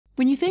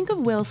When you think of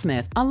Will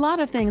Smith, a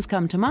lot of things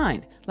come to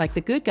mind, like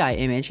the good guy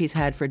image he's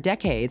had for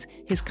decades,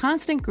 his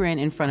constant grin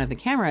in front of the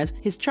cameras,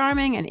 his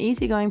charming and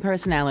easygoing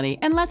personality,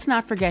 and let's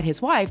not forget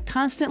his wife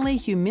constantly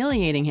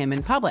humiliating him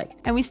in public.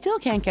 And we still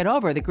can't get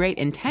over the great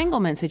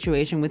entanglement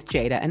situation with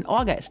Jada and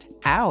August.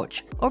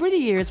 Ouch! Over the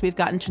years, we've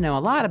gotten to know a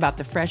lot about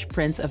the Fresh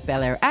Prince of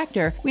Bel-Air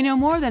actor. We know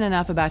more than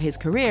enough about his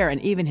career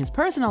and even his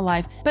personal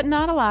life, but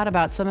not a lot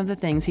about some of the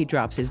things he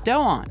drops his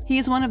dough on. He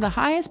is one of the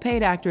highest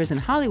paid actors in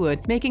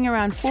Hollywood, making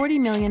around $40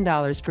 million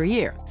per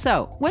year.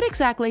 So, what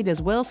exactly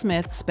does Will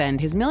Smith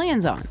spend his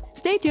millions on?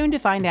 Stay tuned to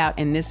find out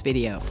in this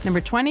video. Number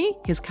 20.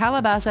 His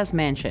Calabasas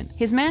mansion.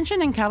 His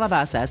mansion in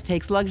Calabasas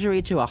takes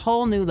luxury to a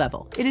whole new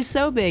level. It is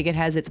so big it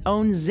has its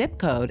own zip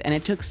code, and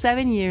it took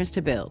 7 years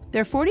to build.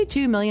 Their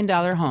 $42 million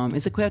home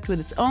is equipped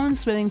with its own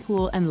swimming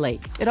pool and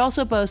lake. It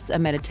also boasts a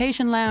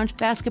meditation lounge,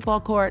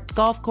 basketball court,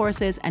 golf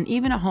courses, and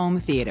even a home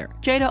theater.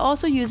 Jada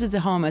also uses the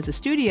home as a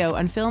studio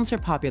and films her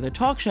popular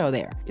talk show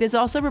there. It is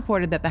also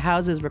reported that the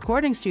house's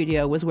recording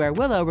studio was where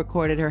Willow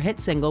recorded her hit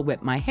single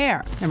Whip My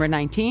Hair. Number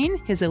 19.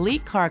 His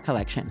elite car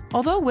collection.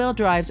 Although Will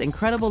drives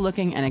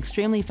incredible-looking and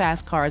extremely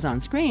fast cars on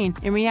screen,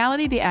 in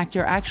reality the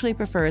actor actually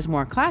prefers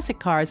more classic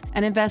cars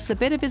and invests a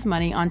bit of his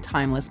money on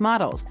timeless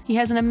models. He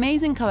has an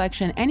amazing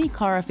collection any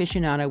car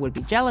aficionado would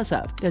be jealous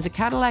of. There's a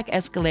Cadillac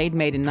Escalade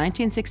made in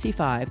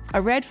 1965,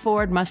 a red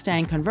Ford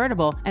Mustang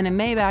convertible, and a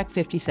Maybach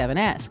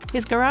 57S.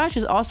 His garage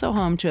is also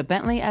home to a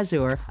Bentley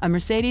Azure, a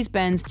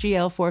Mercedes-Benz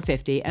GL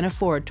 450, and a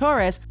Ford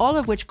Taurus, all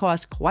of which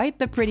cost quite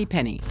the pretty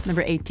penny.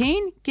 Number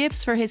 18.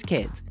 Gifts for his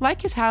kids.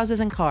 Like his houses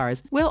and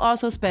cars, Will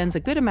also spends a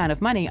good amount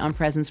of money on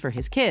presents for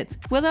his kids.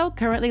 Willow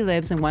currently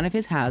lives in one of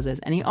his houses,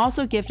 and he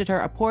also gifted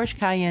her a Porsche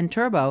Cayenne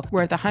Turbo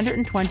worth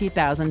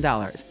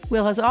 $120,000.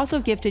 Will has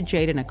also gifted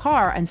Jada a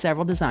car and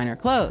several designer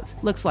clothes.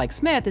 Looks like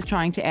Smith is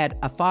trying to add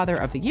a Father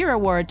of the Year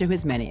award to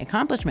his many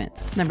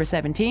accomplishments. Number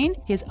 17.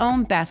 His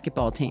own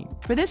basketball team.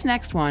 For this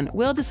next one,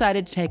 Will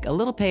decided to take a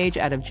little page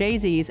out of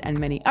Jay-Z's and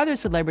many other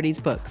celebrities'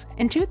 books.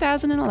 In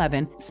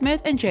 2011,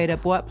 Smith and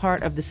Jada bought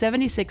part of the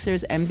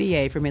 76ers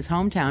NBA from his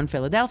hometown,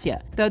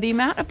 Philadelphia. Though the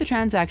amount of the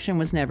transaction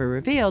was never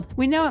revealed,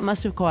 we know it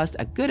must have cost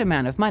a good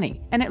amount of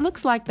money. And it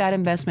looks like that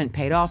investment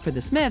paid off for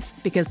the Smiths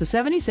because the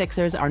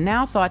 76ers are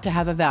now thought to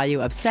have a value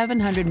of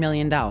 $700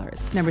 million.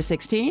 Number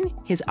 16.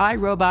 His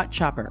iRobot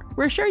chopper.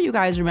 We're sure you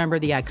guys remember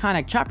the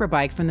iconic chopper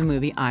bike from the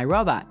movie I,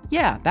 Robot.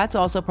 Yeah, that's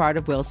also part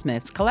of Will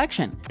Smith's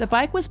collection. The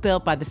bike was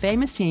built by the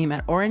famous team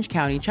at Orange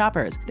County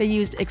Choppers. They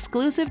used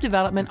exclusive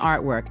development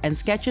artwork and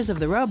sketches of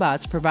the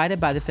robots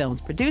provided by the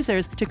film's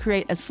producers to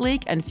create a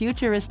sleek and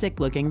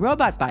futuristic-looking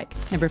robot bike.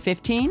 Number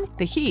 15.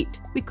 The Heat.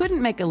 We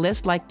couldn't make a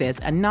list like this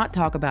and not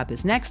talk about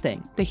this next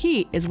thing. The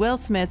Heat is Will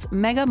Smith's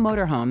mega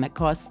motorhome that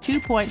costs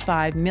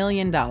 $2.5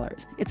 million.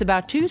 It's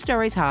about 2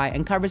 stories high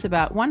and covers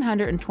about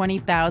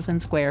 120,000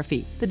 square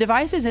feet. The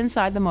devices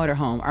inside the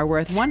motorhome are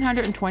worth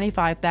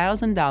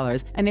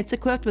 $125,000, and it's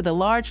equipped with a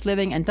large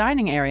living and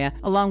dining area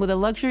along with a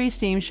luxury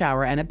steam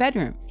shower and a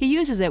bedroom. He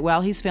uses it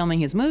while he's filming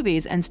his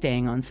movies and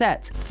staying on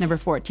sets. Number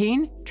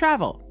 14.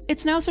 Travel.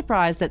 It's no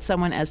surprise that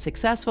someone as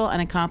successful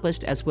and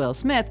accomplished as Will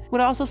Smith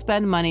would also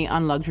spend money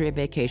on luxury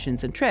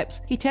vacations and trips.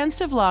 He tends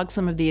to vlog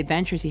some of the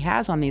adventures he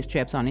has on these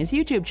trips on his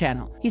YouTube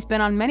channel. He's been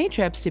on many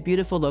trips to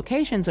beautiful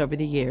locations over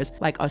the years,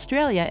 like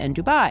Australia and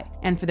Dubai.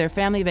 And for their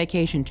family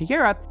vacation to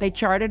Europe, they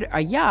chartered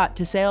a yacht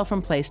to sail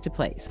from place to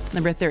place.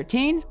 Number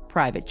 13.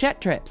 Private jet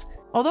trips.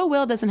 Although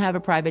Will doesn't have a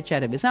private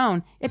jet of his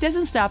own, it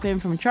doesn't stop him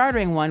from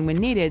chartering one when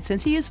needed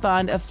since he is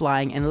fond of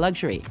flying in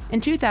luxury.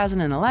 In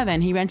 2011,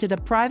 he rented a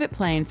private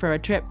plane for a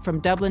trip from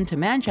Dublin to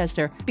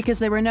Manchester because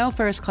there were no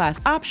first-class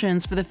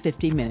options for the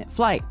 50-minute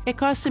flight. It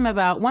cost him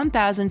about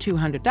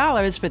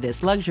 $1,200 for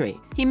this luxury.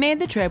 He made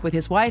the trip with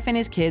his wife and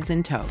his kids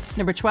in tow.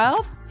 Number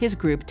 12. His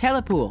group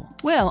Telepool.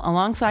 Will,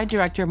 alongside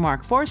director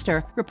Mark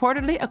Forster,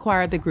 reportedly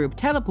acquired the group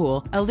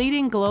Telepool, a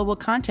leading global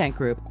content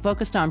group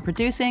focused on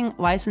producing,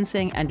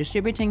 licensing, and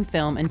distributing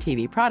film and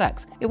TV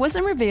products. It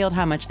wasn't revealed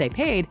how much they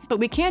paid, but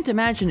we can't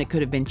imagine it could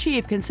have been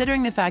cheap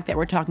considering the fact that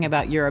we're talking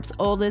about Europe's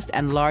oldest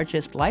and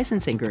largest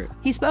licensing group.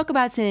 He spoke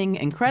about seeing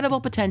incredible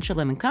potential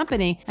in the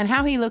company and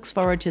how he looks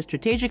forward to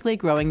strategically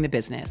growing the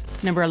business.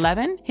 Number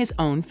 11. His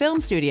own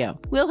film studio.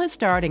 Will has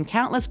starred in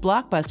countless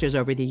blockbusters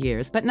over the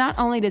years, but not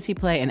only does he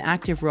play an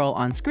active role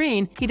on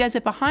screen, he does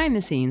it behind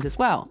the scenes as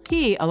well.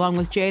 He, along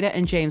with Jada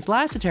and James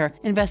Lasseter,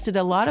 invested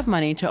a lot of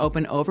money to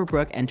open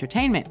Overbrook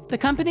Entertainment. The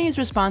company is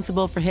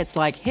responsible for hits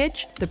like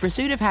Hitch, The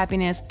Pursuit of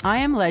Happiness, I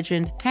Am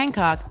Legend,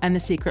 Hancock, and The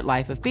Secret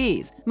Life of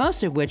Bees,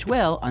 most of which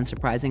Will,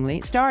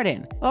 unsurprisingly, starred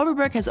in.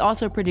 Overbrook has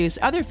also produced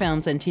other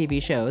films and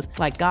TV shows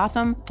like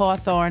Gotham,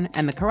 Hawthorne,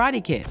 and The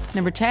Karate Kid.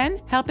 Number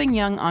 10. Helping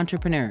young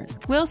entrepreneurs.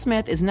 Will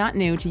Smith is not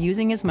new to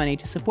using his money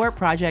to support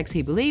projects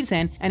he believes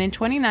in, and in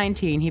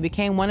 2019 he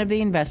became one of the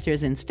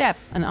investors in Step,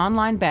 an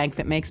online bank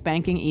that makes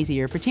banking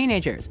easier for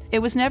teenagers. It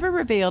was never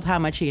revealed how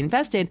much he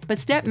invested, but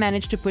Step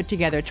managed to put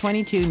together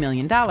 $22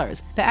 million. The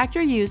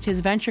actor used his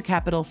venture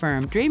capital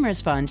firm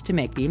Dreamers Fund to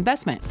make the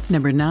investment.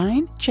 Number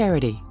 9.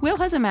 Charity. Will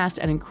has amassed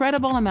an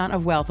incredible amount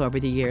of wealth over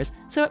the years,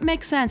 so it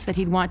makes sense that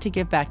he'd want to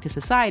give back to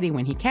society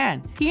when he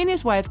can. He and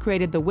his wife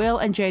created the Will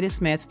and Jada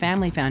Smith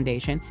Family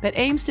Foundation that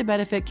aims to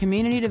benefit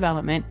community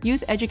development,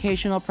 youth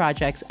educational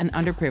projects, and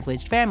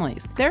underprivileged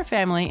families. Their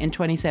family, in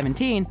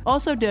 2017,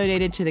 also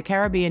donated to the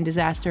Caribbean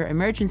Disaster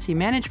Emergency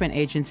Management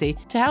Agency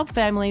to help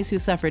families who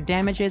suffered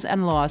damages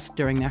and loss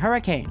during the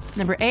hurricane.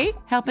 Number 8.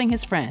 Helping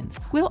his friends.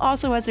 Will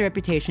also has a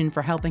reputation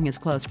for helping his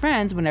close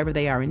friends whenever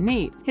they are in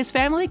need. His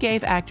family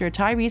gave actor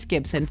Tyrese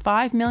Gibson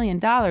 $5 million in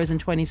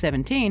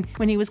 2017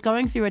 when he was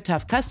going through a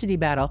tough custody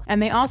battle,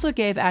 and they also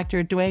gave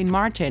actor Dwayne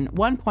Martin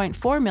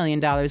 $1.4 million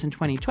in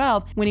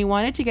 2012 when he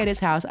wanted to get his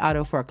house out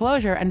of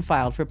foreclosure and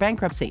filed for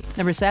bankruptcy.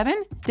 Number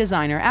 7.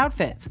 Designer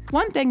outfits.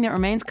 One thing that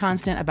remains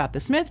constant about the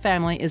Smith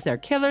family is their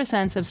killer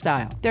sense of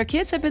style. Their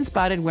kids have been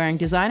spotted wearing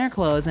designer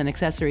clothes and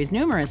accessories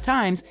numerous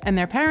times, and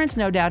their parents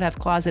no doubt have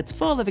closets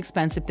full of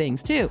expensive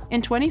things too.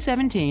 In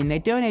 2017, they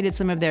donated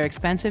some of their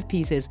expensive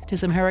pieces to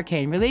some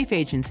hurricane relief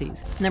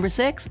agencies. Number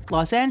 6.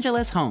 Los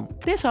Angeles home.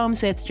 This home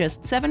sits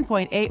just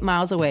 7.8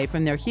 miles away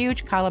from their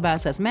huge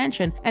Calabasas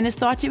mansion and is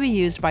thought to be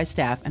used by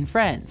staff and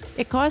friends.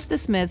 It cost the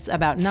Smiths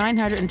about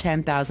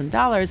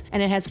 $910,000,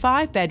 and it has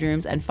 5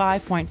 bedrooms and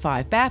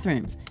 5.5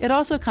 bathrooms. It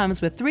also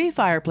comes with 3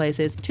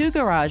 fireplaces, 2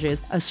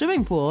 garages, a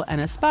swimming pool,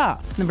 and a spa.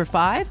 Number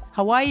 5.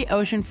 Hawaii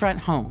oceanfront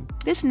home.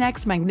 This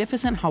next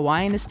magnificent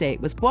Hawaiian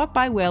estate was bought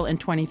by Will in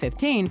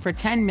 2015 for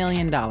 $10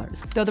 million.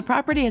 Though the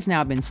property has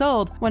now been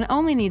sold, one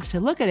only needs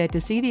to look at it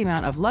to see the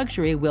amount of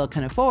luxury Will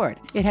can afford.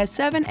 It has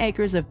 7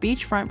 acres of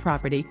beachfront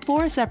property,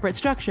 4 separate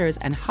structures,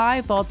 and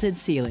high vaulted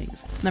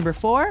ceilings. Number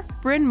 4.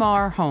 Bryn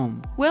Mawr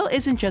home. Will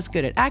isn't just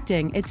good at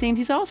acting, it seems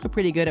he's also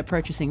pretty good at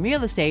purchasing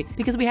real estate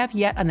because we have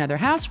yet another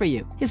house for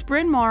you. His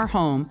Bryn Mawr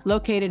home,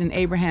 located in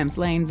Abrahams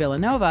Lane,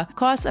 Villanova,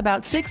 costs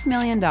about $6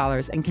 million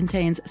and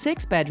contains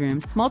 6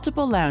 bedrooms,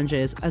 multiple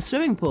lounges, a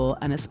swimming pool,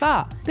 and a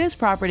spa. This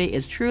property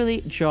is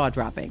truly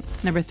jaw-dropping.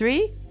 Number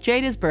 3.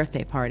 Jada's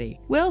birthday party.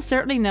 Will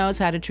certainly knows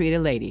how to treat a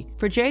lady.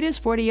 For Jada's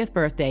 40th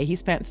birthday, he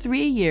spent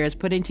 3 years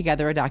putting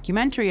together a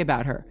documentary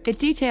about her. It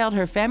detailed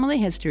her family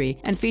history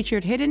and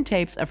featured hidden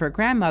tapes of her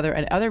grandmother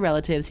and other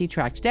relatives he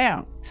tracked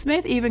down.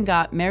 Smith even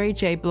got Mary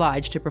J.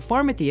 Blige to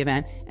perform at the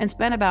event and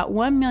spent about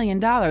 $1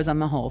 million on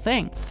the whole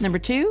thing. Number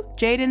 2.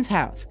 Jaden's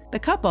house. The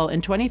couple,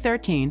 in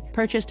 2013,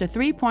 purchased a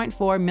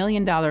 $3.4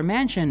 million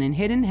mansion in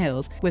Hidden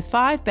Hills with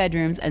 5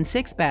 bedrooms and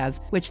 6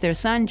 baths, which their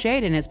son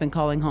Jaden has been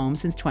calling home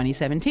since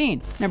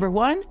 2017. Number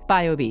 1.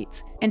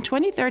 BioBeats. In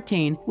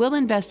 2013, Will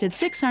invested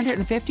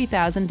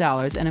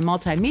 $650,000 in a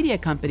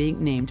multimedia company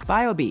named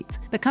BioBeats.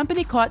 The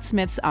company caught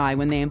Smith's eye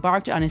when they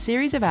embarked on a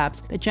series of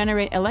apps that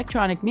generate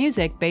electronic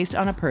music based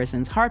on a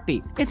person's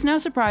heartbeat. It's no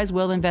surprise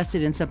Will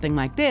invested in something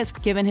like this,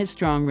 given his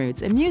strong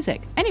roots in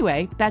music.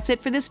 Anyway, that's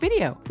it for this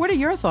video. What are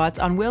your thoughts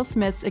on Will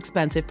Smith's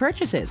expensive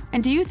purchases?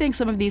 And do you think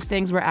some of these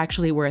things were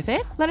actually worth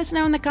it? Let us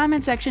know in the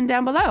comment section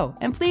down below.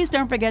 And please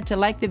don't forget to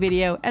like the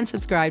video and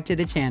subscribe to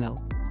the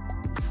channel.